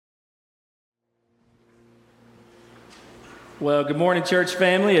Well, good morning, church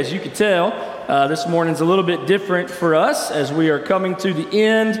family. As you can tell, this morning's a little bit different for us as we are coming to the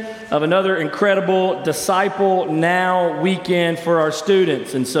end of another incredible Disciple Now weekend for our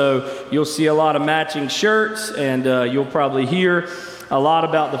students. And so you'll see a lot of matching shirts, and you'll probably hear a lot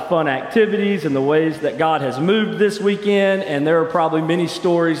about the fun activities and the ways that God has moved this weekend. And there are probably many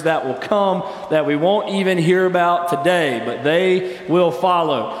stories that will come that we won't even hear about today, but they will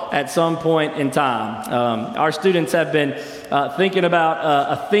follow at some point in time. Our students have been thinking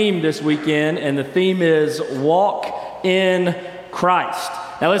about a theme this weekend, and the theme is Walk in Christ.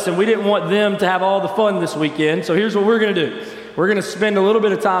 Now listen, we didn't want them to have all the fun this weekend, so here's what we're going to do. We're going to spend a little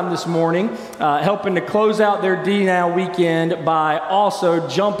bit of time this morning helping to close out their D-Now weekend by also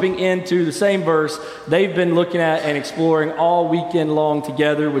jumping into the same verse they've been looking at and exploring all weekend long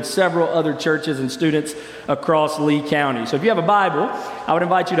together with several other churches and students across Lee County. So if you have a Bible, I would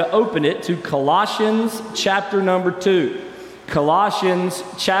invite you to open it to Colossians chapter number 2. Colossians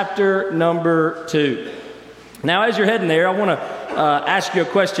chapter number 2. Now, as you're heading there, I want to ask you a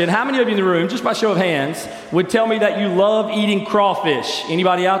question. How many of you in the room, just by show of hands, would tell me that you love eating crawfish?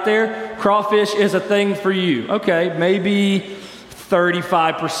 Anybody out there? Crawfish is a thing for you. Okay, maybe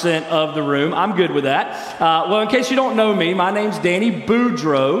 35% of the room. I'm good with that. Well, in case you don't know me, my name's Danny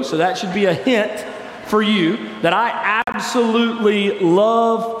Boudreaux, so that should be a hint for you that I absolutely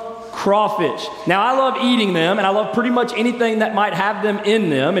love crawfish. Now, I love eating them, and I love pretty much anything that might have them in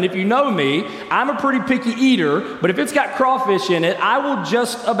them. And if you know me, I'm a pretty picky eater, but if it's got crawfish in it, I will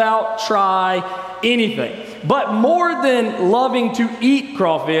just about try anything. But more than loving to eat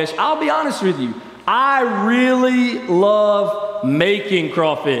crawfish, I'll be honest with you, I really love making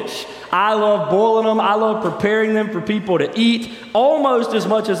crawfish. I love boiling them. I love preparing them for people to eat. Almost as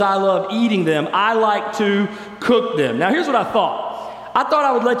much as I love eating them, I like to cook them. Now, here's what I thought. I thought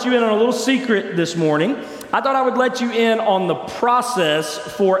I would let you in on a little secret this morning. I thought I would let you in on the process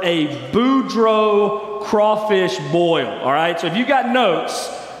for a Boudreaux crawfish boil, all right? So if you got notes,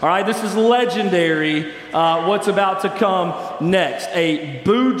 all right, this is legendary, what's about to come next, a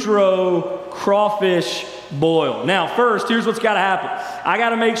Boudreaux crawfish boil. Now, first, here's what's got to happen. I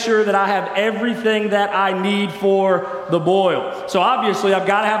got to make sure that I have everything that I need for the boil. So obviously, I've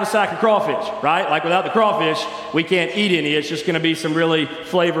got to have a sack of crawfish, right? Like without the crawfish, we can't eat any. It's just going to be some really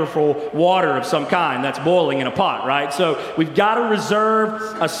flavorful water of some kind that's boiling in a pot, right? So we've got to reserve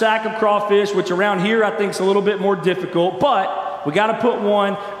a sack of crawfish, which around here I think is a little bit more difficult, but we got to put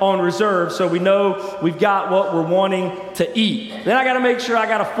one on reserve so we know we've got what we're wanting to eat. Then I got to make sure I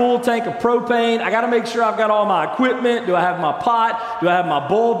got a full tank of propane. I got to make sure I've got all my equipment. Do I have my pot? Do I have my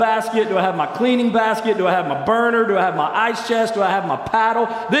bowl basket? Do I have my cleaning basket? Do I have my burner? Do I have my ice chest? Do I have my paddle?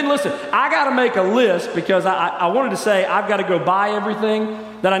 Then listen, I got to make a list because I wanted to say I've got to go buy everything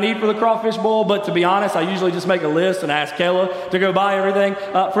that I need for the crawfish bowl, but to be honest, I usually just make a list and ask Kayla to go buy everything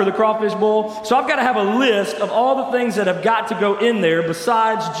for the crawfish bowl. So I've got to have a list of all the things that have got to go in there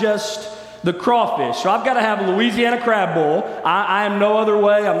besides just the crawfish. So I've got to have a Louisiana crab bowl. I am no other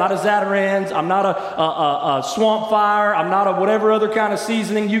way. I'm not a Zatarain's. I'm not a swamp fire. I'm not a whatever other kind of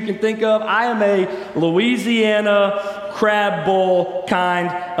seasoning you can think of. I am a Louisiana crab bowl kind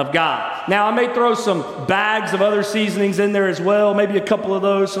of guy. Now, I may throw some bags of other seasonings in there as well, maybe a couple of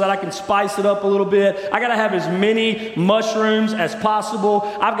those so that I can spice it up a little bit. I got to have as many mushrooms as possible.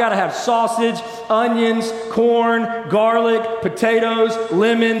 I've got to have sausage, onions, corn, garlic, potatoes,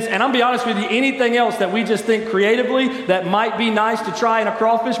 lemons, and I'll be honest with you, anything else that we just think creatively that might be nice to try in a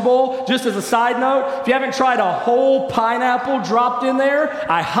crawfish bowl. Just as a side note, if you haven't tried a whole pineapple dropped in there,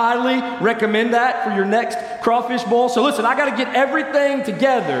 I highly recommend that for your next crawfish bowl. So listen, I got to get everything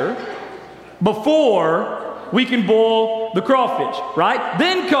together before we can boil the crawfish, right?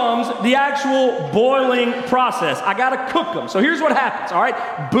 Then comes the actual boiling process. I got to cook them. So here's what happens, all right?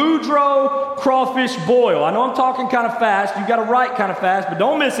 Boudreaux crawfish boil. I know I'm talking kind of fast. You got to write kind of fast, but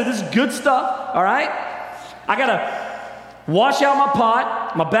don't miss it. This is good stuff, all right? I got to wash out my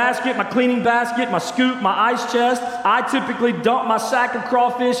pot, my basket, my cleaning basket, my scoop, my ice chest. I typically dump my sack of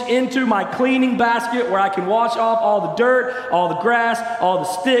crawfish into my cleaning basket where I can wash off all the dirt, all the grass, all the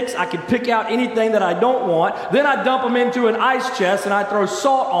sticks. I can pick out anything that I don't want. Then I dump them into an ice chest and I throw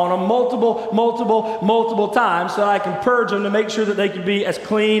salt on them multiple times so that I can purge them to make sure that they can be as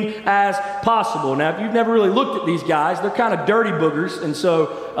clean as possible. Now, if you've never really looked at these guys, they're kind of dirty boogers, and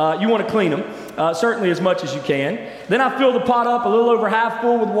so you want to clean them. Certainly as much as you can. Then I fill the pot up a little over half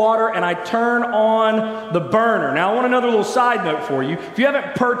full with water and I turn on the burner. Now I want another little side note for you. If you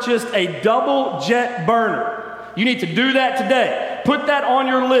haven't purchased a double jet burner, you need to do that today. Put that on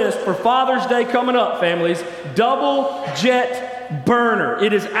your list for Father's Day coming up, families. Double jet burner.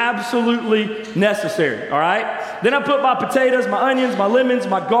 It is absolutely necessary, all right? Then I put my potatoes, my onions, my lemons,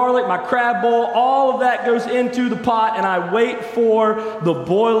 my garlic, my crab boil, all of that goes into the pot, and I wait for the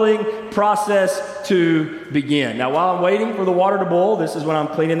boiling process to begin. Now, while I'm waiting for the water to boil, this is when I'm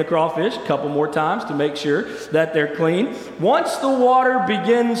cleaning the crawfish a couple more times to make sure that they're clean. Once the water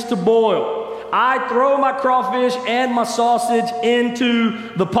begins to boil, I throw my crawfish and my sausage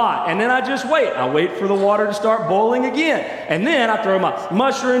into the pot, and then I just wait. I wait for the water to start boiling again, and then I throw my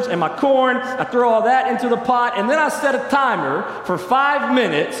mushrooms and my corn. I throw all that into the pot, and then I set a timer for 5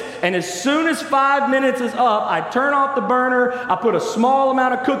 minutes, and as soon as 5 minutes is up, I turn off the burner. I put a small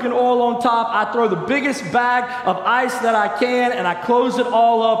amount of cooking oil on top. I throw the biggest bag of ice that I can, and I close it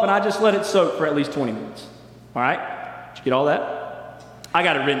all up, and I just let it soak for at least 20 minutes. All right? Did you get all that? I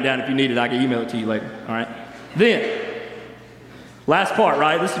got it written down if you need it. I can email it to you later, all right? Then, last part,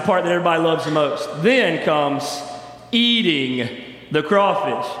 right? This is the part that everybody loves the most. Then comes eating the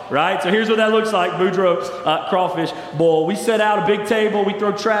crawfish, right? So here's what that looks like, Boudreaux crawfish bowl. We set out a big table. We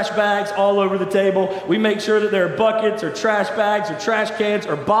throw trash bags all over the table. We make sure that there are buckets or trash bags or trash cans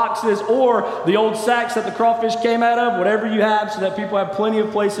or boxes or the old sacks that the crawfish came out of, whatever you have, so that people have plenty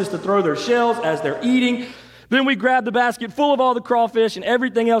of places to throw their shells as they're eating. Then we grab the basket full of all the crawfish and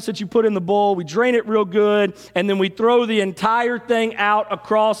everything else that you put in the bowl. We drain it real good, and then we throw the entire thing out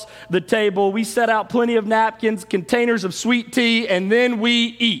across the table. We set out plenty of napkins, containers of sweet tea, and then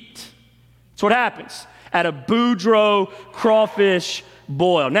we eat. That's what happens at a Boudreaux crawfish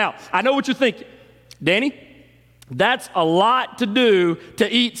boil. Now, I know what you're thinking. Danny, that's a lot to do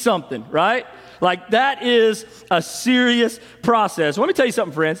to eat something, right? Like, that is a serious process. Let me tell you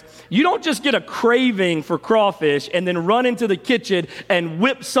something, friends. You don't just get a craving for crawfish and then run into the kitchen and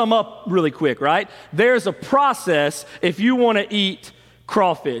whip some up really quick, right? There's a process if you want to eat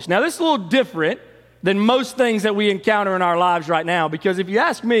crawfish. Now, this is a little different than most things that we encounter in our lives right now, because if you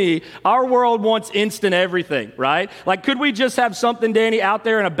ask me, our world wants instant everything, right? Like, could we just have something, Danny, out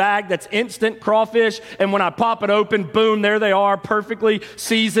there in a bag that's instant crawfish, and when I pop it open, boom, there they are, perfectly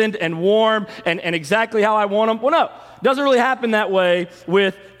seasoned and warm and exactly how I want them? Well, no, it doesn't really happen that way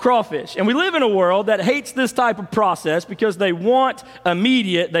with crawfish. And we live in a world that hates this type of process because they want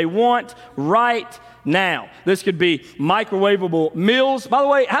immediate, they want right now. This could be microwavable meals. By the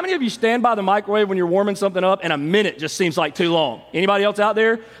way, how many of you stand by the microwave when you're warming something up and a minute just seems like too long? Anybody else out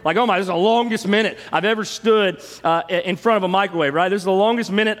there? Like, oh my, this is the longest minute I've ever stood in front of a microwave, right? This is the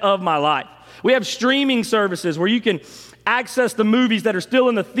longest minute of my life. We have streaming services where you can access the movies that are still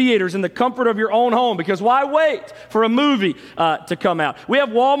in the theaters in the comfort of your own home, because why wait for a movie to come out? We have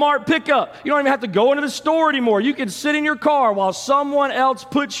Walmart pickup. You don't even have to go into the store anymore. You can sit in your car while someone else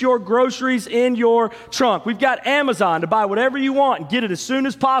puts your groceries in your trunk. We've got Amazon to buy whatever you want and get it as soon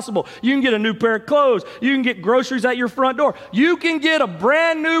as possible. You can get a new pair of clothes. You can get groceries at your front door. You can get a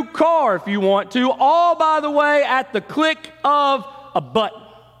brand new car if you want to, all, by the way, at the click of a button.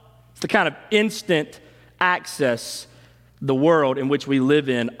 It's the kind of instant access the world in which we live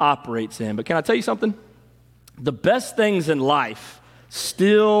in operates in. But can I tell you something? The best things in life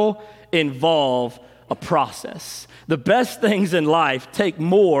still involve a process. The best things in life take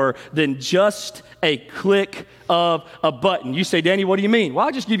more than just a click of a button. You say, Danny, what do you mean? Well,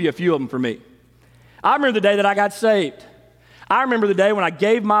 I'll just give you a few of them for me. I remember the day that I got saved. I remember the day when I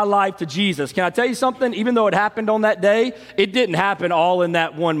gave my life to Jesus. Can I tell you something? Even though it happened on that day, it didn't happen all in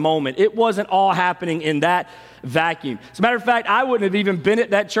that one moment. It wasn't all happening in that vacuum. As a matter of fact, I wouldn't have even been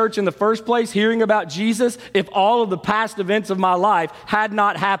at that church in the first place hearing about Jesus if all of the past events of my life had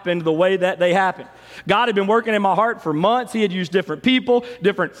not happened the way that they happened. God had been working in my heart for months. He had used different people,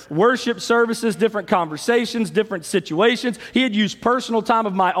 different worship services, different conversations, different situations. He had used personal time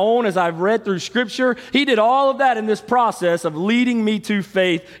of my own as I've read through Scripture. He did all of that in this process of leading me to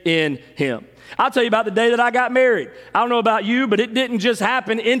faith in Him. I'll tell you about the day that I got married. I don't know about you, but it didn't just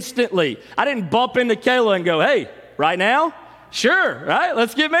happen instantly. I didn't bump into Kayla and go, hey, right now? Sure, right?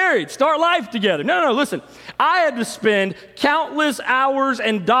 Let's get married. Start life together. No, listen. I had to spend countless hours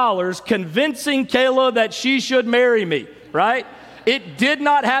and dollars convincing Kayla that she should marry me, right? It did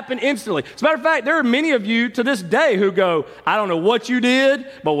not happen instantly. As a matter of fact, there are many of you to this day who go, I don't know what you did,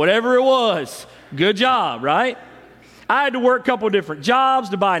 but whatever it was, good job, right? I had to work a couple of different jobs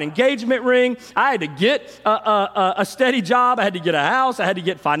to buy an engagement ring. I had to get a steady job. I had to get a house. I had to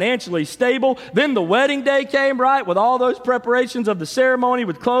get financially stable. Then the wedding day came, right, with all those preparations of the ceremony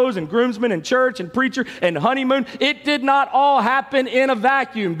with clothes and groomsmen and church and preacher and honeymoon. It did not all happen in a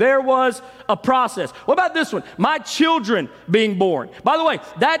vacuum. There was a process. What about this one? My children being born. By the way,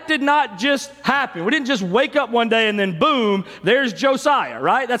 that did not just happen. We didn't just wake up one day and then boom, there's Josiah,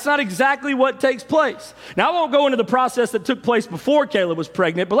 right? That's not exactly what takes place. Now, I won't go into the process process that took place before Kayla was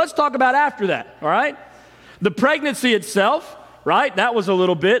pregnant, but let's talk about after that, all right? The pregnancy itself, right? That was a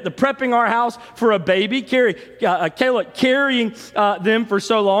little bit. The prepping our house for a baby, Kayla carrying them for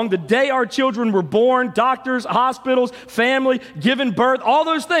so long. The day our children were born, doctors, hospitals, family, giving birth, all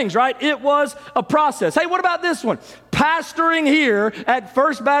those things, right? It was a process. Hey, what about this one? Pastoring here at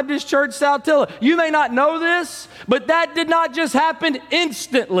First Baptist Church, Saltillo. You may not know this, but that did not just happen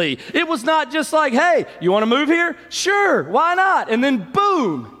instantly. It was not just like, hey, you want to move here? Sure, why not? And then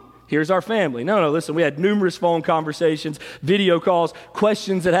boom. Here's our family. No, listen, we had numerous phone conversations, video calls,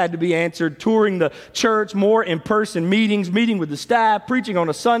 questions that had to be answered, touring the church, more in-person meetings, meeting with the staff, preaching on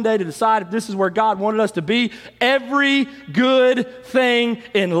a Sunday to decide if this is where God wanted us to be. Every good thing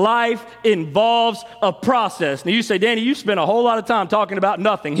in life involves a process. Now you say, Danny, you spent a whole lot of time talking about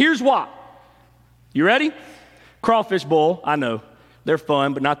nothing. Here's why. You ready? Crawfish boil, I know. They're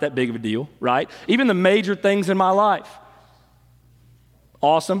fun, but not that big of a deal, right? Even the major things in my life.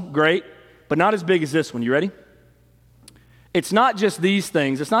 Awesome, great, but not as big as this one. You ready? It's not just these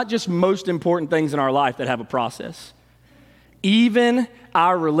things. It's not just most important things in our life that have a process. Even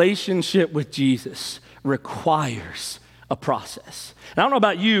our relationship with Jesus requires a process. And I don't know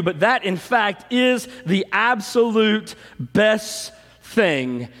about you, but that, in fact, is the absolute best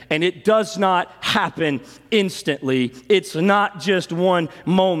thing, and it does not happen instantly. It's not just one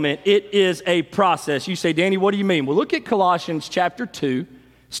moment. It is a process. You say, Danny, what do you mean? Well, look at Colossians chapter 2,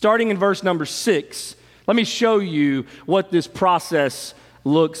 starting in verse number 6. Let me show you what this process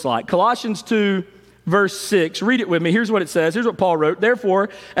looks like. Colossians 2, verse 6. Read it with me. Here's what it says. Here's what Paul wrote. Therefore,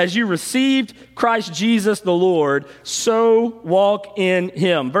 as you received Christ Jesus the Lord, so walk in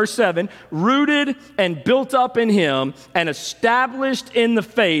him. Verse 7. Rooted and built up in him and established in the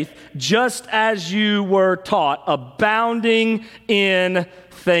faith, just as you were taught, abounding in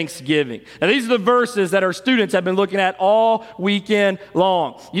thanksgiving. Now, these are the verses that our students have been looking at all weekend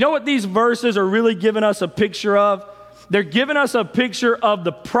long. You know what these verses are really giving us a picture of? They're giving us a picture of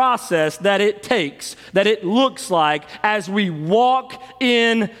the process that it takes, that it looks like as we walk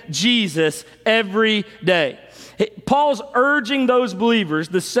in Jesus every day. Paul's urging those believers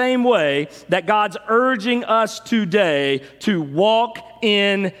the same way that God's urging us today to walk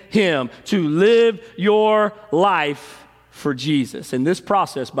in him, to live your life for Jesus. And this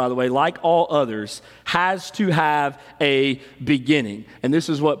process, by the way, like all others, has to have a beginning. And this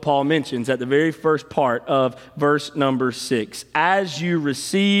is what Paul mentions at the very first part of verse number 6. As you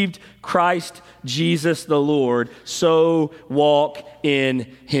received Christ Jesus the Lord, so walk in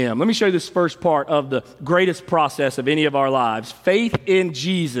him. Let me show you this first part of the greatest process of any of our lives. Faith in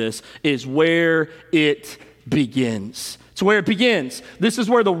Jesus is where it begins. It's where it begins. This is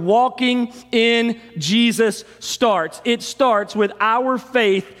where the walking in Jesus starts. It starts with our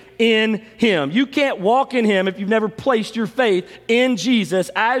faith in him. You can't walk in him if you've never placed your faith in Jesus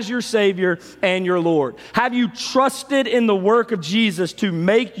as your Savior and your Lord. Have you trusted in the work of Jesus to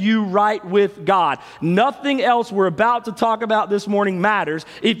make you right with God? Nothing else we're about to talk about this morning matters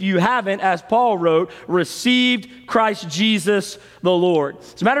if you haven't, as Paul wrote, received Christ Jesus the Lord.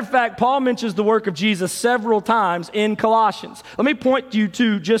 As a matter of fact, Paul mentions the work of Jesus several times in Colossians. Let me point you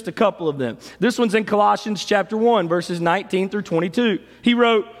to just a couple of them. This one's in Colossians chapter 1, verses 19 through 22. He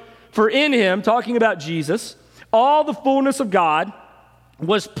wrote, "For in him," talking about Jesus, "all the fullness of God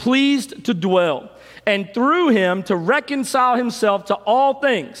was pleased to dwell, and through him to reconcile himself to all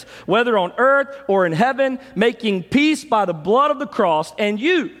things, whether on earth or in heaven, making peace by the blood of the cross. And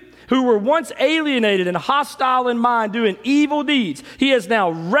you, who were once alienated and hostile in mind, doing evil deeds, he has now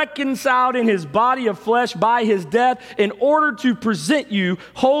reconciled in his body of flesh by his death, in order to present you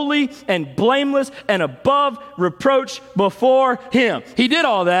holy and blameless and above reproach before him." He did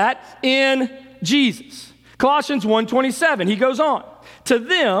all that in Jesus. Colossians 1:27, he goes on. "To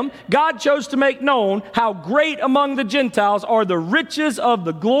them, God chose to make known how great among the Gentiles are the riches of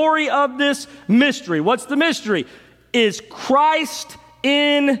the glory of this mystery." What's the mystery? Is Christ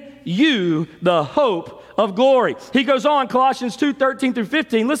in you, the hope of glory. He goes on, Colossians 2:13 through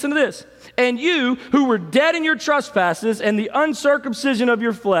 15. Listen to this. "And you who were dead in your trespasses and the uncircumcision of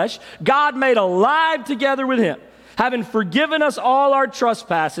your flesh, God made alive together with him, having forgiven us all our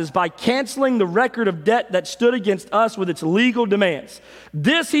trespasses by canceling the record of debt that stood against us with its legal demands.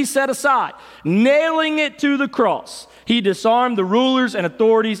 This he set aside, nailing it to the cross. He disarmed the rulers and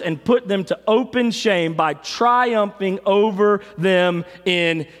authorities and put them to open shame by triumphing over them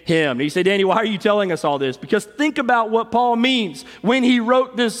in him." And you say, "Danny, why are you telling us all this?" Because think about what Paul means when he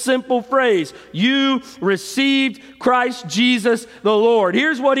wrote this simple phrase, "You received Christ Jesus the Lord."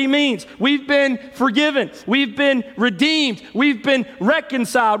 Here's what he means. We've been forgiven. We've been redeemed. We've been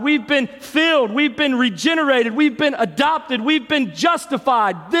reconciled. We've been filled. We've been regenerated. We've been adopted. We've been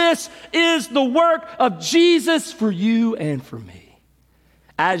justified. This is the work of Jesus for you and for me.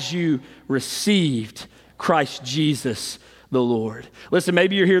 As you received Christ Jesus the Lord. Listen,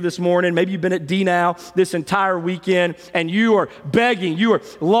 maybe you're here this morning, maybe you've been at D-Now this entire weekend, and you are begging, you are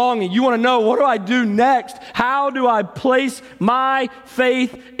longing, you want to know, what do I do next? How do I place my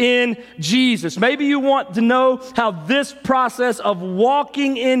faith in Jesus? Maybe you want to know how this process of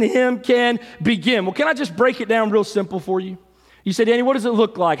walking in Him can begin. Well, can I just break it down real simple for you? You say, Danny, what does it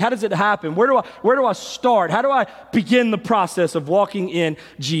look like? How does it happen? Where do I start? How do I begin the process of walking in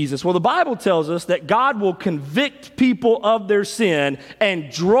Jesus? Well, the Bible tells us that God will convict people of their sin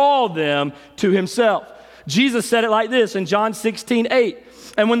and draw them to Himself. Jesus said it like this in John 16:8.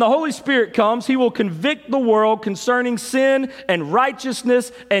 And when the Holy Spirit comes, He will convict the world concerning sin and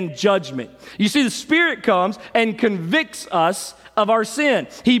righteousness and judgment. You see, the Spirit comes and convicts us of our sin.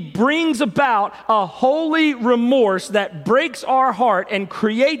 He brings about a holy remorse that breaks our heart and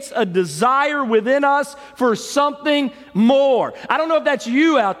creates a desire within us for something more. I don't know if that's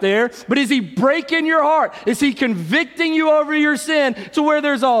you out there, but is He breaking your heart? Is He convicting you over your sin to where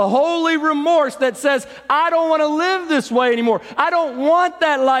there's a holy remorse that says, I don't want to live this way anymore. I don't want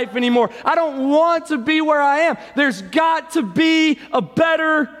that life anymore. I don't want to be where I am. There's got to be a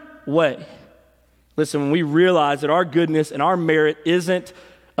better way. Listen, when we realize that our goodness and our merit isn't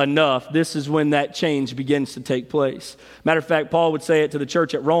enough, this is when that change begins to take place. Matter of fact, Paul would say it to the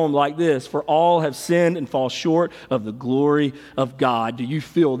church at Rome like this: for all have sinned and fall short of the glory of God. Do you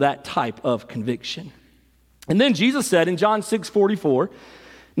feel that type of conviction? And then Jesus said in John 6:44,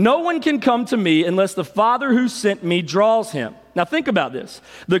 no one can come to me unless the Father who sent me draws him. Now think about this.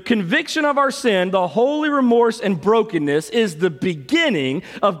 The conviction of our sin, the holy remorse and brokenness is the beginning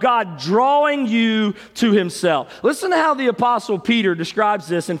of God drawing you to Himself. Listen to how the Apostle Peter describes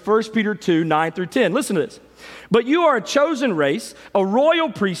this in 1 Peter 2:9-10. Listen to this. But you are a chosen race, a royal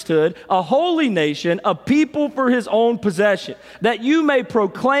priesthood, a holy nation, a people for His own possession, that you may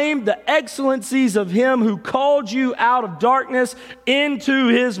proclaim the excellencies of Him who called you out of darkness into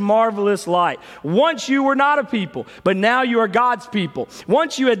His marvelous light. Once you were not a people, but now you are God's people.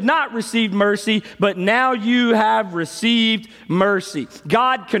 Once you had not received mercy, but now you have received mercy.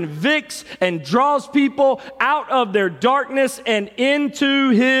 God convicts and draws people out of their darkness and into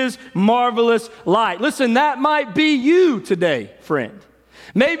His marvelous light. Listen, that might be you today, friend.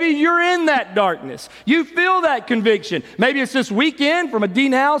 Maybe you're in that darkness. You feel that conviction. Maybe it's this weekend from a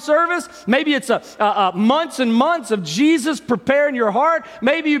D-Now service. Maybe it's a months and months of Jesus preparing your heart.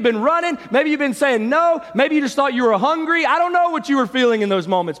 Maybe you've been running. Maybe you've been saying no. Maybe you just thought you were hungry. I don't know what you were feeling in those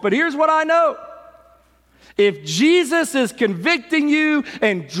moments, but here's what I know. If Jesus is convicting you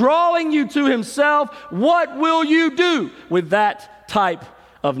and drawing you to Himself, what will you do with that type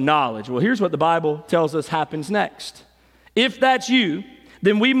of knowledge? Well, here's what the Bible tells us happens next. If that's you,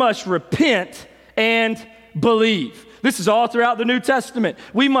 then we must repent and believe. This is all throughout the New Testament.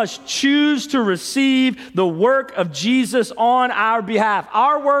 We must choose to receive the work of Jesus on our behalf.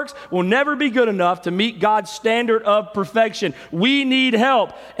 Our works will never be good enough to meet God's standard of perfection. We need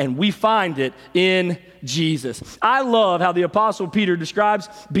help, and we find it in Jesus. I love how the Apostle Peter describes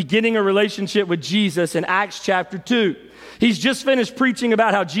beginning a relationship with Jesus in Acts chapter 2. He's just finished preaching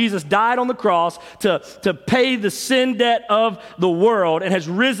about how Jesus died on the cross to pay the sin debt of the world and has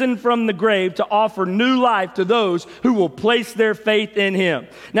risen from the grave to offer new life to those who will place their faith in Him.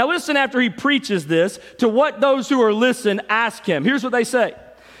 Now listen, after he preaches this, to what those who are listening ask him. Here's what they say.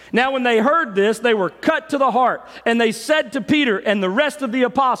 Now when they heard this, they were cut to the heart, and they said to Peter and the rest of the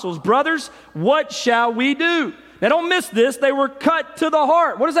apostles, brothers, what shall we do? Now don't miss this. They were cut to the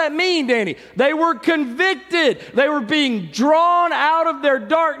heart. What does that mean, Danny? They were convicted. They were being drawn out of their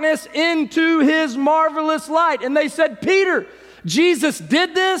darkness into His marvelous light. And they said, Peter, Jesus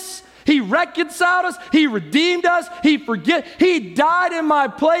did this. He reconciled us. He redeemed us. He died in my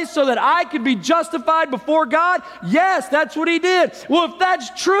place so that I could be justified before God. Yes, that's what He did. Well, if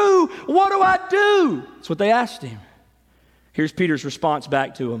that's true, what do I do? That's what they asked Him. Here's Peter's response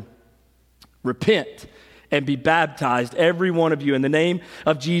back to him. Repent and be baptized, every one of you, in the name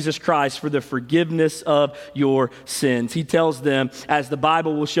of Jesus Christ for the forgiveness of your sins. He tells them, as the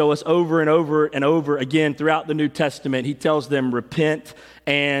Bible will show us over and over and over again throughout the New Testament, He tells them, repent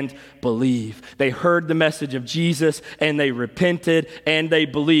and believe. They heard the message of Jesus and they repented and they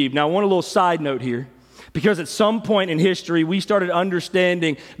believed. Now, I want a little side note here. Because at some point in history, we started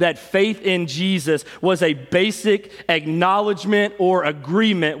understanding that faith in Jesus was a basic acknowledgement or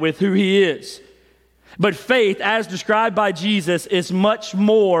agreement with who He is. But faith, as described by Jesus, is much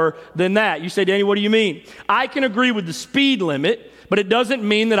more than that. You say, Danny, what do you mean? I can agree with the speed limit, but it doesn't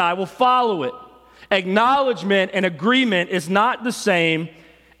mean that I will follow it. Acknowledgement and agreement is not the same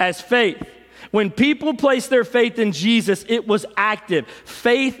as faith. When people place their faith in Jesus, it was active.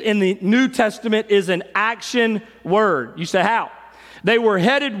 Faith in the New Testament is an action word. You say, how? They were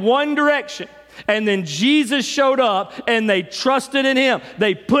headed one direction, and then Jesus showed up, and they trusted in him.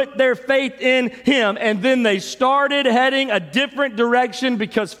 They put their faith in him, and then they started heading a different direction,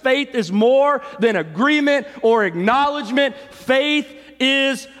 because faith is more than agreement or acknowledgement. Faith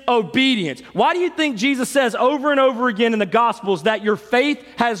is obedience. Why do you think Jesus says over and over again in the Gospels that your faith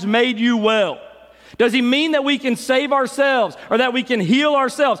has made you well? Does he mean that we can save ourselves or that we can heal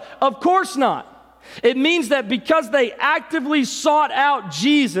ourselves? Of course not. It means that because they actively sought out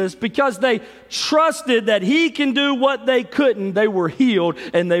Jesus, because they trusted that he can do what they couldn't, they were healed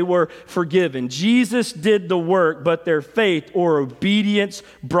and they were forgiven. Jesus did the work, but their faith or obedience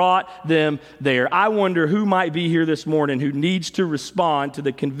brought them there. I wonder who might be here this morning who needs to respond to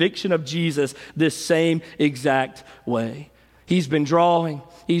the conviction of Jesus this same exact way. He's been drawing,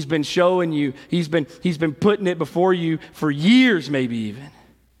 he's been showing you, he's been putting it before you for years, maybe even.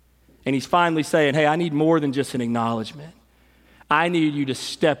 And he's finally saying, hey, I need more than just an acknowledgement. I need you to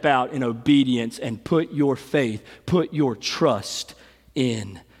step out in obedience and put your faith, put your trust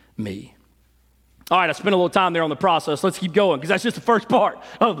in me. All right, I spent a little time there on the process. Let's keep going, because that's just the first part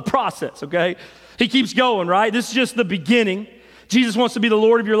of the process, okay? He keeps going, right? This is just the beginning. Jesus wants to be the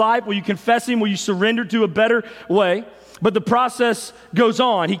Lord of your life. Will you confess him? Will you surrender to a better way? But the process goes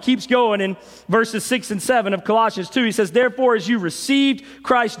on. He keeps going in verses 6 and 7 of Colossians 2. He says, therefore, as you received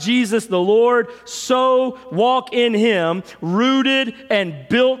Christ Jesus the Lord, so walk in him, rooted and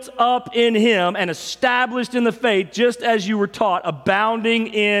built up in him and established in the faith, just as you were taught, abounding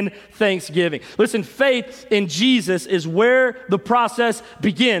in thanksgiving. Listen, faith in Jesus is where the process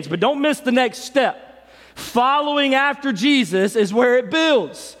begins. But don't miss the next step. Following after Jesus is where it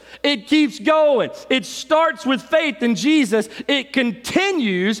builds. It keeps going. It starts with faith in Jesus. It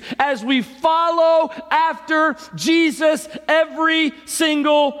continues as we follow after Jesus every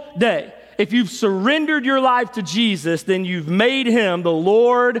single day. If you've surrendered your life to Jesus, then you've made him the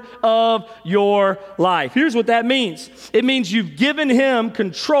Lord of your life. Here's what that means. It means you've given him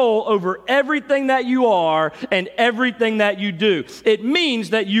control over everything that you are and everything that you do. It means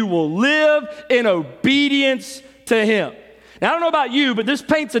that you will live in obedience to him. Now, I don't know about you, but this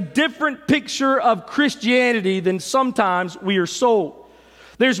paints a different picture of Christianity than sometimes we are sold.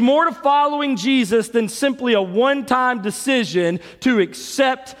 There's more to following Jesus than simply a one-time decision to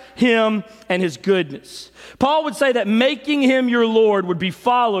accept him and his goodness. Paul would say that making him your Lord would be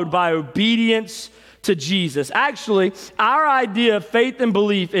followed by obedience to Jesus. Actually, our idea of faith and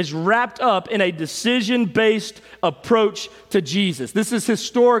belief is wrapped up in a decision-based approach to Jesus. This is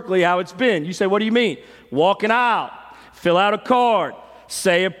historically how it's been. You say, what do you mean? Walk an aisle. Fill out a card,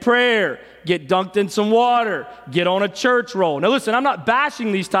 say a prayer, get dunked in some water, get on a church roll. Now listen, I'm not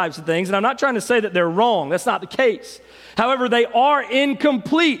bashing these types of things, and I'm not trying to say that they're wrong. That's not the case. However, they are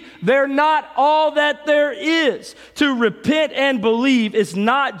incomplete. They're not all that there is. To repent and believe is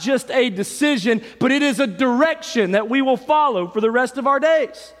not just a decision, but it is a direction that we will follow for the rest of our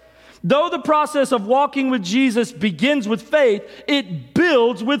days. Though the process of walking with Jesus begins with faith, it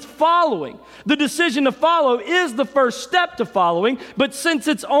builds with following. The decision to follow is the first step to following, but since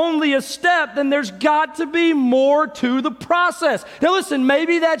it's only a step, then there's got to be more to the process. Now listen,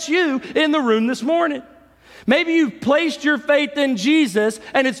 maybe that's you in the room this morning. Maybe you've placed your faith in Jesus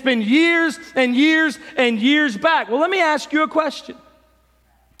and it's been years and years and years back. Well, let me ask you a question.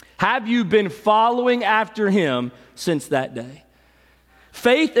 Have you been following after him since that day?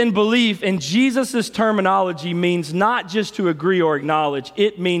 Faith and belief in Jesus' terminology means not just to agree or acknowledge,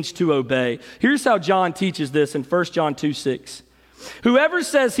 it means to obey. Here's how John teaches this in 1 John 2:6. Whoever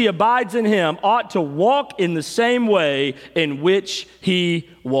says he abides in him ought to walk in the same way in which he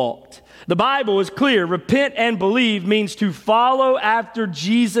walked. The Bible is clear. Repent and believe means to follow after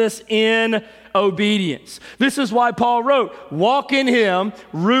Jesus in obedience. This is why Paul wrote, walk in him,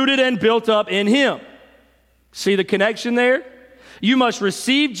 rooted and built up in him. See the connection there? You must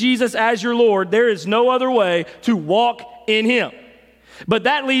receive Jesus as your Lord. There is no other way to walk in him. But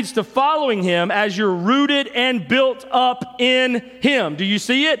that leads to following him as you're rooted and built up in him. Do you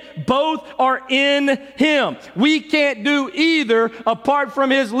see it? Both are in him. We can't do either apart from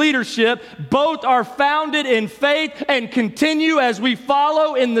his leadership. Both are founded in faith and continue as we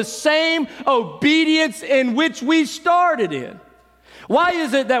follow in the same obedience in which we started in. Why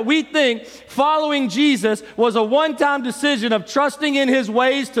is it that we think following Jesus was a one-time decision of trusting in his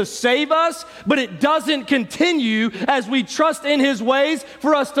ways to save us, but it doesn't continue as we trust in his ways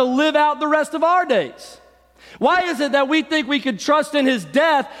for us to live out the rest of our days? Why is it that we think we could trust in his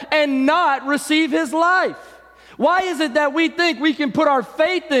death and not receive his life? Why is it that we think we can put our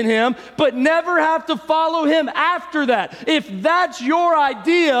faith in him but never have to follow him after that? If that's your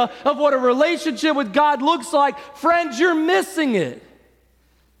idea of what a relationship with God looks like, friends, you're missing it.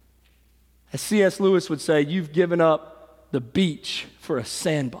 As C.S. Lewis would say, you've given up the beach for a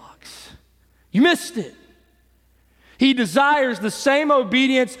sandbox. You missed it. He desires the same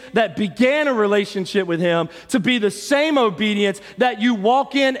obedience that began a relationship with him to be the same obedience that you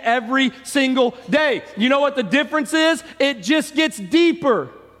walk in every single day. You know what the difference is? It just gets deeper.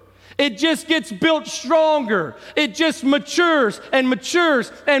 It just gets built stronger. It just matures and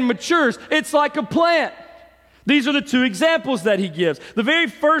matures and matures. It's like a plant. These are the two examples that he gives. The very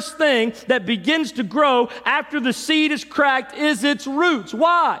first thing that begins to grow after the seed is cracked is its roots.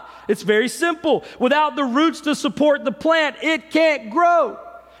 Why? It's very simple. Without the roots to support the plant, it can't grow.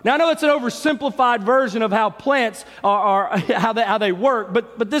 Now, I know it's an oversimplified version of how plants are how they work,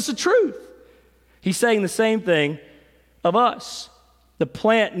 but this is the truth. He's saying the same thing of us. The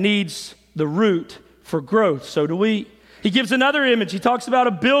plant needs the root for growth. So do we. He gives another image. He talks about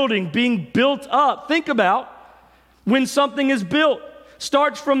a building being built up. Think about when something is built,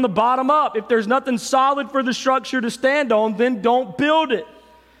 starts from the bottom up. If there's nothing solid for the structure to stand on, then don't build it.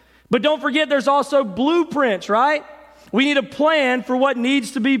 But don't forget, there's also blueprints, right? We need a plan for what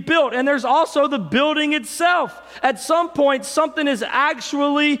needs to be built. And there's also the building itself. At some point, something is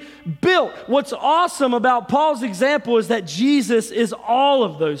actually built. What's awesome about Paul's example is that Jesus is all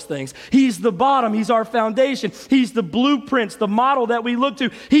of those things. He's the bottom. He's our foundation. He's the blueprints, the model that we look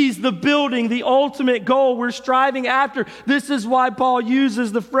to. He's the building, the ultimate goal we're striving after. This is why Paul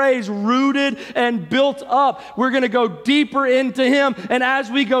uses the phrase rooted and built up. We're going to go deeper into him. And as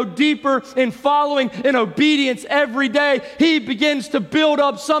we go deeper in following in obedience every day, he begins to build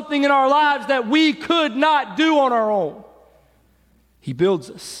up something in our lives that we could not do on our own. He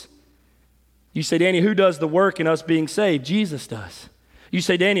builds us. You say, Danny, who does the work in us being saved? Jesus does. You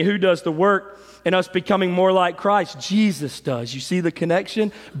say, Danny, who does the work in us becoming more like Christ? Jesus does. You see the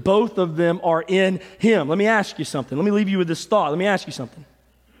connection? Both of them are in him. Let me ask you something. Let me leave you with this thought. Let me ask you something.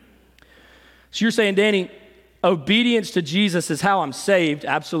 So you're saying, Danny, obedience to Jesus is how I'm saved.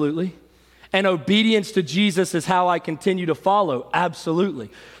 Absolutely. And obedience to Jesus is how I continue to follow. Absolutely.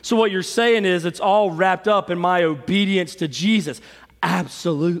 So what you're saying is it's all wrapped up in my obedience to Jesus.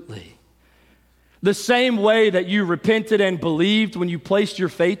 Absolutely. The same way that you repented and believed when you placed your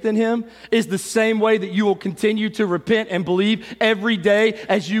faith in him is the same way that you will continue to repent and believe every day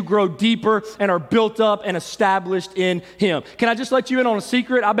as you grow deeper and are built up and established in him. Can I just let you in on a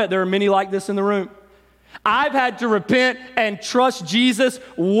secret? I bet there are many like this in the room. I've had to repent and trust Jesus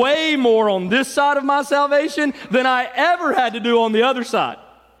way more on this side of my salvation than I ever had to do on the other side.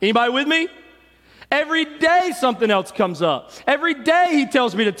 Anybody with me? Every day something else comes up. Every day he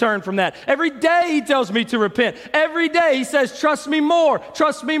tells me to turn from that. Every day he tells me to repent. Every day he says, trust me more,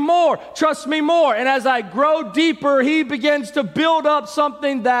 trust me more, trust me more. And as I grow deeper, he begins to build up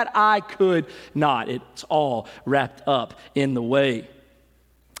something that I could not. It's all wrapped up in the way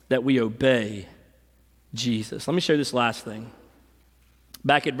that we obey Jesus. Let me show you this last thing.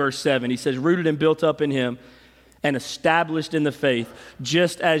 Back at verse 7, he says, rooted and built up in him and established in the faith,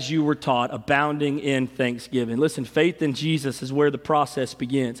 just as you were taught, abounding in thanksgiving. Listen, faith in Jesus is where the process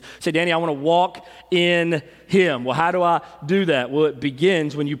begins. Say, Danny, I want to walk in him. Well, how do I do that? Well, it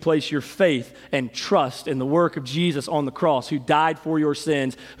begins when you place your faith and trust in the work of Jesus on the cross, who died for your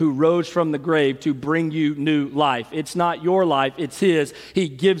sins, who rose from the grave to bring you new life. It's not your life, it's his. He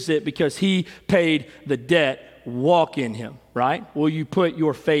gives it because he paid the debt. Walk in him, right? Will you put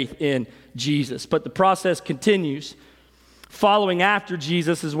your faith in Jesus? But the process continues. Following after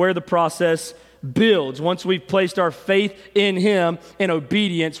Jesus is where the process builds. Once we've placed our faith in him in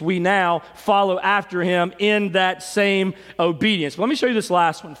obedience, we now follow after him in that same obedience. Let me show you this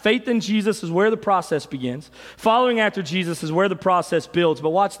last one. Faith in Jesus is where the process begins. Following after Jesus is where the process builds.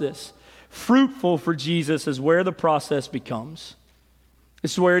 But watch this. Fruitful for Jesus is where the process becomes.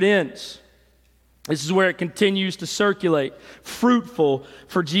 This is where it ends. This is where it continues to circulate. Fruitful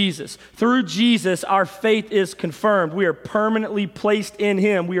for Jesus. Through Jesus, our faith is confirmed. We are permanently placed in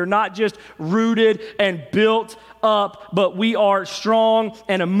him. We are not just rooted and built up, but we are strong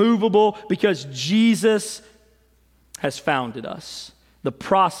and immovable because Jesus has founded us. The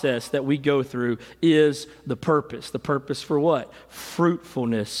process that we go through is the purpose. The purpose for what?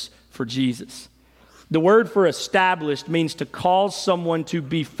 Fruitfulness for Jesus. The word for established means to cause someone to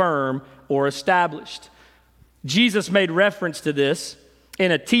be firm or established. Jesus made reference to this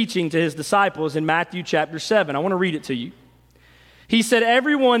in a teaching to his disciples in Matthew chapter 7. I want to read it to you. He said,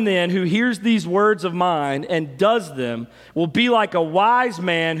 "Everyone then who hears these words of mine and does them will be like a wise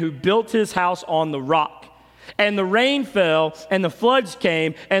man who built his house on the rock. And the rain fell, and the floods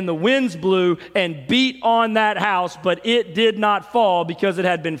came, and the winds blew and beat on that house, but it did not fall because it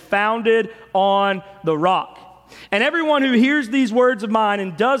had been founded on the rock. And everyone who hears these words of mine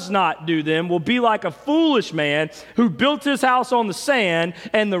and does not do them will be like a foolish man who built his house on the sand,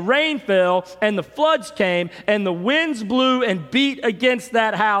 and the rain fell, and the floods came, and the winds blew and beat against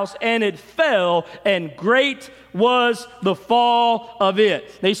that house, and it fell, and great was the fall of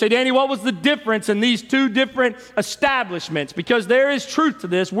it." They say, "Danny, what was the difference in these two different establishments?" Because there is truth to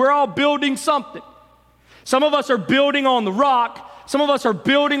this. We're all building something. Some of us are building on the rock. Some of us are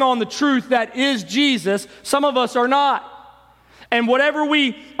building on the truth that is Jesus. Some of us are not. And whatever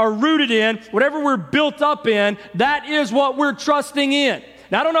we are rooted in, whatever we're built up in, that is what we're trusting in.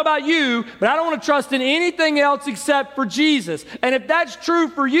 Now, I don't know about you, but I don't want to trust in anything else except for Jesus. And if that's true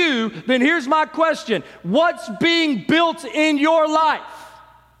for you, then here's my question. What's being built in your life?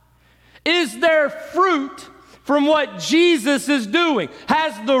 Is there fruit from what Jesus is doing?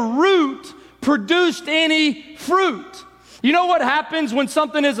 Has the root produced any fruit? You know what happens when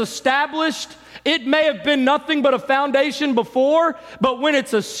something is established? It may have been nothing but a foundation before, but when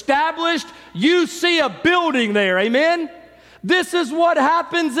it's established, you see a building there, amen? This is what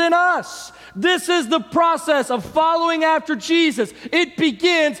happens in us. This is the process of following after Jesus. It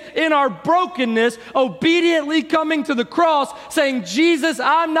begins in our brokenness, obediently coming to the cross, saying, "Jesus,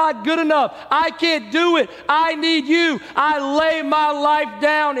 I'm not good enough. I can't do it. I need you." I lay my life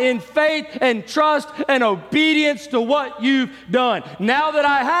down in faith and trust and obedience to what you've done. Now that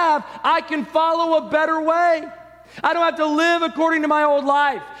I have, I can follow a better way. I don't have to live according to my old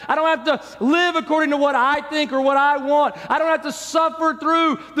life. I don't have to live according to what I think or what I want. I don't have to suffer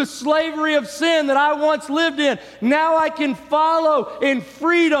through the slavery of sin that I once lived in. Now I can follow in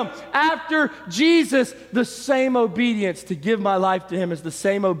freedom after Jesus. The same obedience to give my life to him is the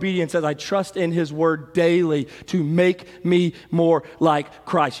same obedience as I trust in his word daily to make me more like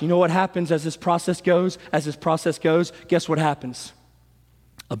Christ. You know what happens as this process goes? As this process goes, guess what happens?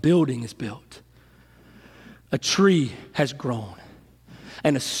 A building is built. A tree has grown.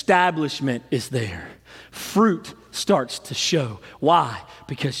 An establishment is there. Fruit starts to show. Why?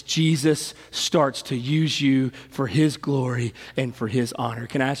 Because Jesus starts to use you for his glory and for his honor.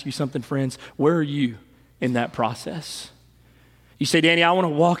 Can I ask you something, friends? Where are you in that process? You say, "Danny, I want to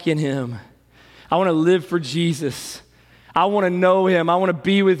walk in him. I want to live for Jesus. I want to know him. I want to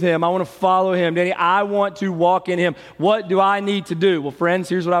be with him. I want to follow him. Danny, I want to walk in him. What do I need to do?" Well, friends,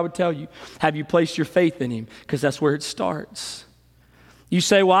 here's what I would tell you. Have you placed your faith in him? Because that's where it starts. You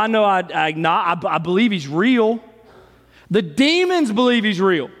say, "Well, I know I believe he's real." The demons believe he's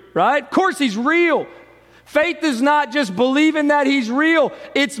real, right? Of course he's real. Faith is not just believing that he's real.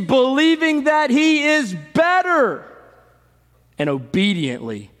 It's believing that he is better and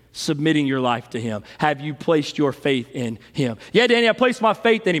obediently submitting your life to him. Have you placed your faith in him? "Yeah, Danny, I placed my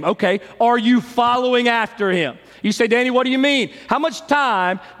faith in him." Okay, are you following after him? You say, "Danny, what do you mean? How much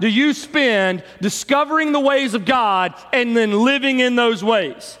time do you spend discovering the ways of God and then living in those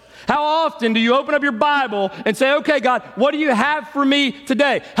ways? How often do you open up your Bible and say, "Okay, God, what do you have for me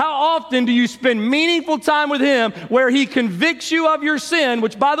today?" How often do you spend meaningful time with him where he convicts you of your sin,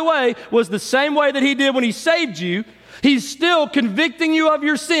 which, by the way, was the same way that he did when he saved you? He's still convicting you of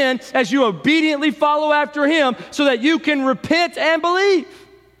your sin as you obediently follow after him so that you can repent and believe.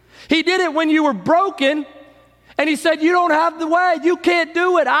 He did it when you were broken, and he said, "You don't have the way. You can't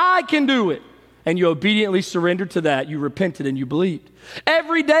do it. I can do it." And you obediently surrendered to that. You repented and you believed.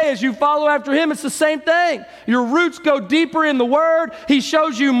 Every day as you follow after him, it's the same thing. Your roots go deeper in the word. He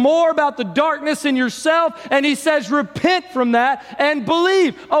shows you more about the darkness in yourself, and he says, repent from that and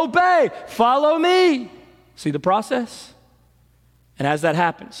believe, obey, follow me. See the process? And as that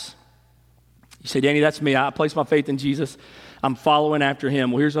happens, you say, "Danny, that's me. I place my faith in Jesus. I'm following after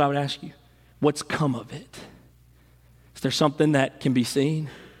him." Well, here's what I would ask you. What's come of it? Is there something that can be seen?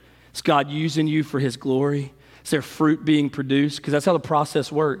 Is God using you for his glory? Is there fruit being produced? Because that's how the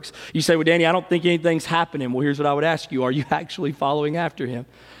process works. You say, "Well, Danny, I don't think anything's happening." Well, here's what I would ask you. Are you actually following after him?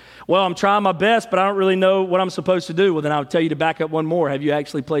 "Well, I'm trying my best, but I don't really know what I'm supposed to do." Well, then I would tell you to back up one more. Have you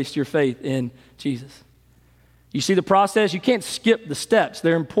actually placed your faith in Jesus? You see the process? You can't skip the steps.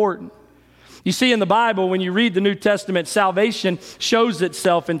 They're important. You see in the Bible, when you read the New Testament, salvation shows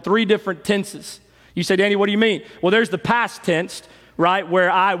itself in 3 different tenses. You say, "Danny, what do you mean?" Well, there's the past tense, right, where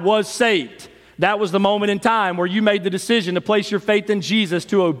I was saved. That was the moment in time where you made the decision to place your faith in Jesus,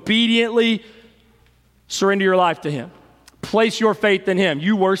 to obediently surrender your life to him. Place your faith in him.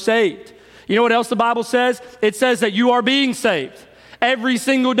 You were saved. You know what else the Bible says? It says that you are being saved. Every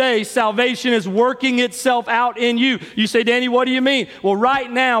single day, salvation is working itself out in you. You say, Danny, what do you mean? Well,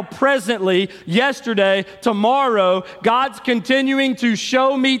 right now, presently, yesterday, tomorrow, God's continuing to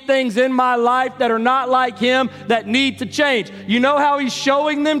show me things in my life that are not like him, that need to change. You know how he's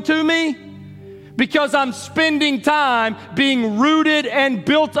showing them to me? Because I'm spending time being rooted and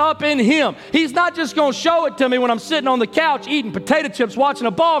built up in him. He's not just going to show it to me when I'm sitting on the couch eating potato chips watching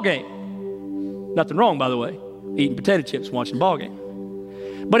a ball game. Nothing wrong, by the way, eating potato chips watching a ball game.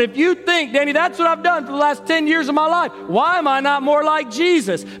 But if you think, Danny, that's what I've done for the last 10 years of my life, why am I not more like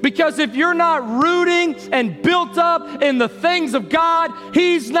Jesus? Because if you're not rooting and built up in the things of God,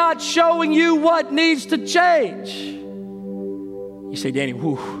 he's not showing you what needs to change. You say, Danny,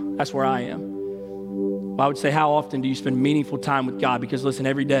 whew, that's where I am. Well, I would say, how often do you spend meaningful time with God? Because listen,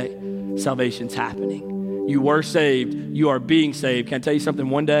 every day, salvation's happening. You were saved. You are being saved. Can I tell you something?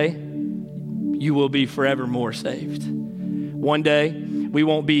 One day, you will be forevermore saved. One day, we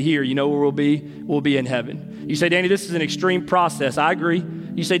won't be here. You know where we'll be? We'll be in heaven. You say, Danny, this is an extreme process. I agree.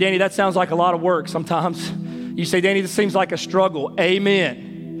 You say, Danny, that sounds like a lot of work sometimes. You say, Danny, this seems like a struggle.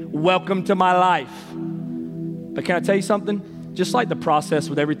 Amen. Welcome to my life. But can I tell you something? Just like the process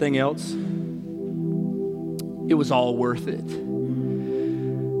with everything else, it was all worth it.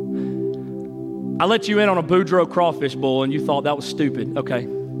 I let you in on a Boudreaux crawfish bowl and you thought that was stupid. Okay.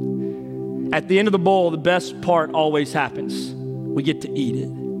 At the end of the bowl, the best part always happens. We get to eat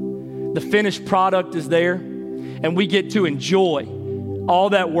it. The finished product is there, and we get to enjoy all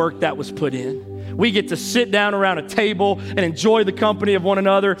that work that was put in. We get to sit down around a table and enjoy the company of one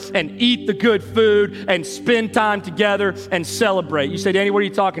another and eat the good food and spend time together and celebrate. You say, Danny, what are you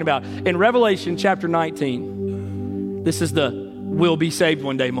talking about? In Revelation chapter 19, this is the we'll be saved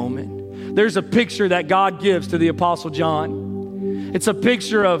one day moment. There's a picture that God gives to the Apostle John. It's a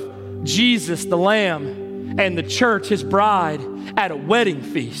picture of Jesus, the Lamb, and the church, his bride, at a wedding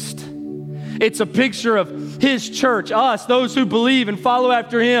feast. It's a picture of his church, us, those who believe and follow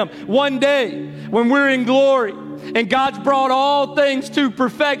after him. One day, when we're in glory, and God's brought all things to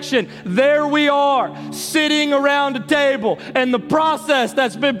perfection, there we are, sitting around a table, and the process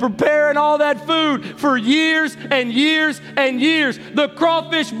that's been preparing all that food for years and years and years, the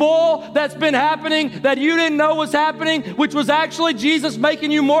crawfish bowl that's been happening that you didn't know was happening, which was actually Jesus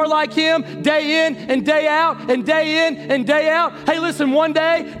making you more like him day in and day out and day in and day out. Hey, listen, one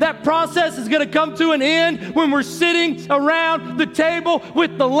day that process is going to come to an end when we're sitting around the table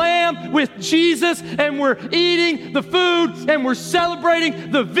with the Lamb, with Jesus, and we're eating the food and we're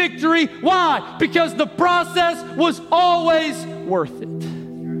celebrating the victory. Why? Because the process was always worth it.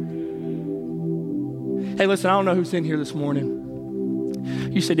 Hey, listen, I don't know who's in here this morning.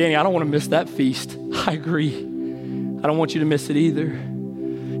 You say, Danny, I don't want to miss that feast. I agree. I don't want you to miss it either.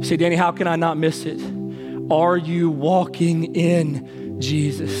 You say, Danny, how can I not miss it? Are you walking in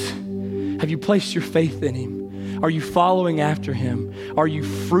Jesus? Have you placed your faith in him? Are you following after him? Are you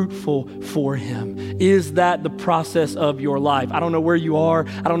fruitful for him? Is that the process of your life? I don't know where you are.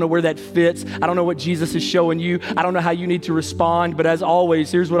 I don't know where that fits. I don't know what Jesus is showing you. I don't know how you need to respond. But as always,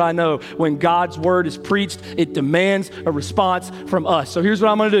 here's what I know. When God's word is preached, it demands a response from us. So here's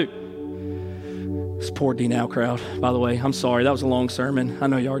what I'm going to do. This poor D-Now crowd, by the way. I'm sorry. That was a long sermon. I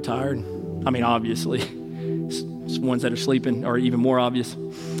know you are tired. I mean, obviously. It's ones that are sleeping are even more obvious.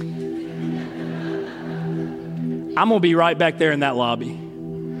 I'm going to be right back there in that lobby.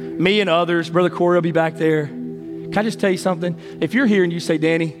 Me and others, Brother Corey will be back there. Can I just tell you something? If you're here and you say,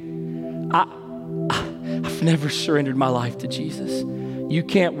 Danny, I've never surrendered my life to Jesus, you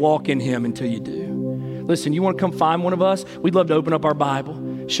can't walk in him until you do. Listen, you want to come find one of us? We'd love to open up our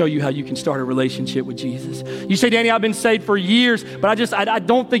Bible, show you how you can start a relationship with Jesus. You say, Danny, I've been saved for years, but I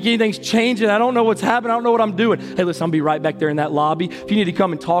don't think anything's changing. I don't know what's happening. I don't know what I'm doing. Hey, listen, I'll be right back there in that lobby. If you need to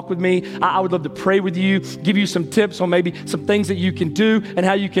come and talk with me, I would love to pray with you, give you some tips on maybe some things that you can do and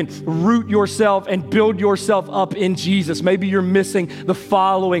how you can root yourself and build yourself up in Jesus. Maybe you're missing the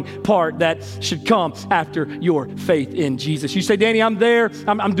following part that should come after your faith in Jesus. You say, Danny, I'm there.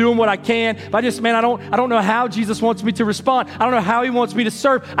 I'm doing what I can. But I don't know how Jesus wants me to respond. I don't know how he wants me to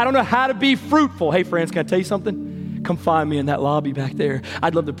serve. I don't know how to be fruitful. Hey, friends, can I tell you something? Come find me in that lobby back there.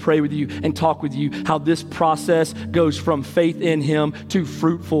 I'd love to pray with you and talk with you how this process goes from faith in him to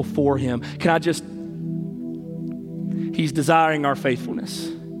fruitful for him. He's desiring our faithfulness.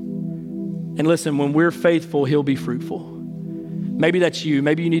 And listen, when we're faithful, he'll be fruitful. Maybe that's you.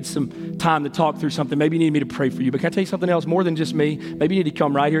 Maybe you need some time to talk through something. Maybe you need me to pray for you. But can I tell you something else? More than just me, maybe you need to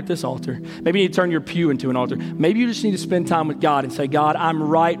come right here at this altar. Maybe you need to turn your pew into an altar. Maybe you just need to spend time with God and say, God, I'm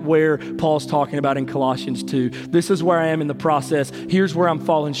right where Paul's talking about in Colossians 2. This is where I am in the process. Here's where I'm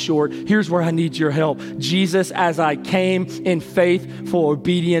falling short. Here's where I need your help. Jesus, as I came in faithful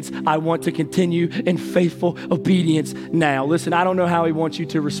obedience, I want to continue in faithful obedience now. Listen, I don't know how he wants you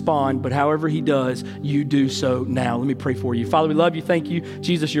to respond, but however he does, you do so now. Let me pray for you. Father, we love you. Thank you.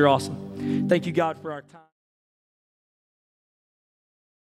 Jesus, you're awesome. Thank you, God, for our time.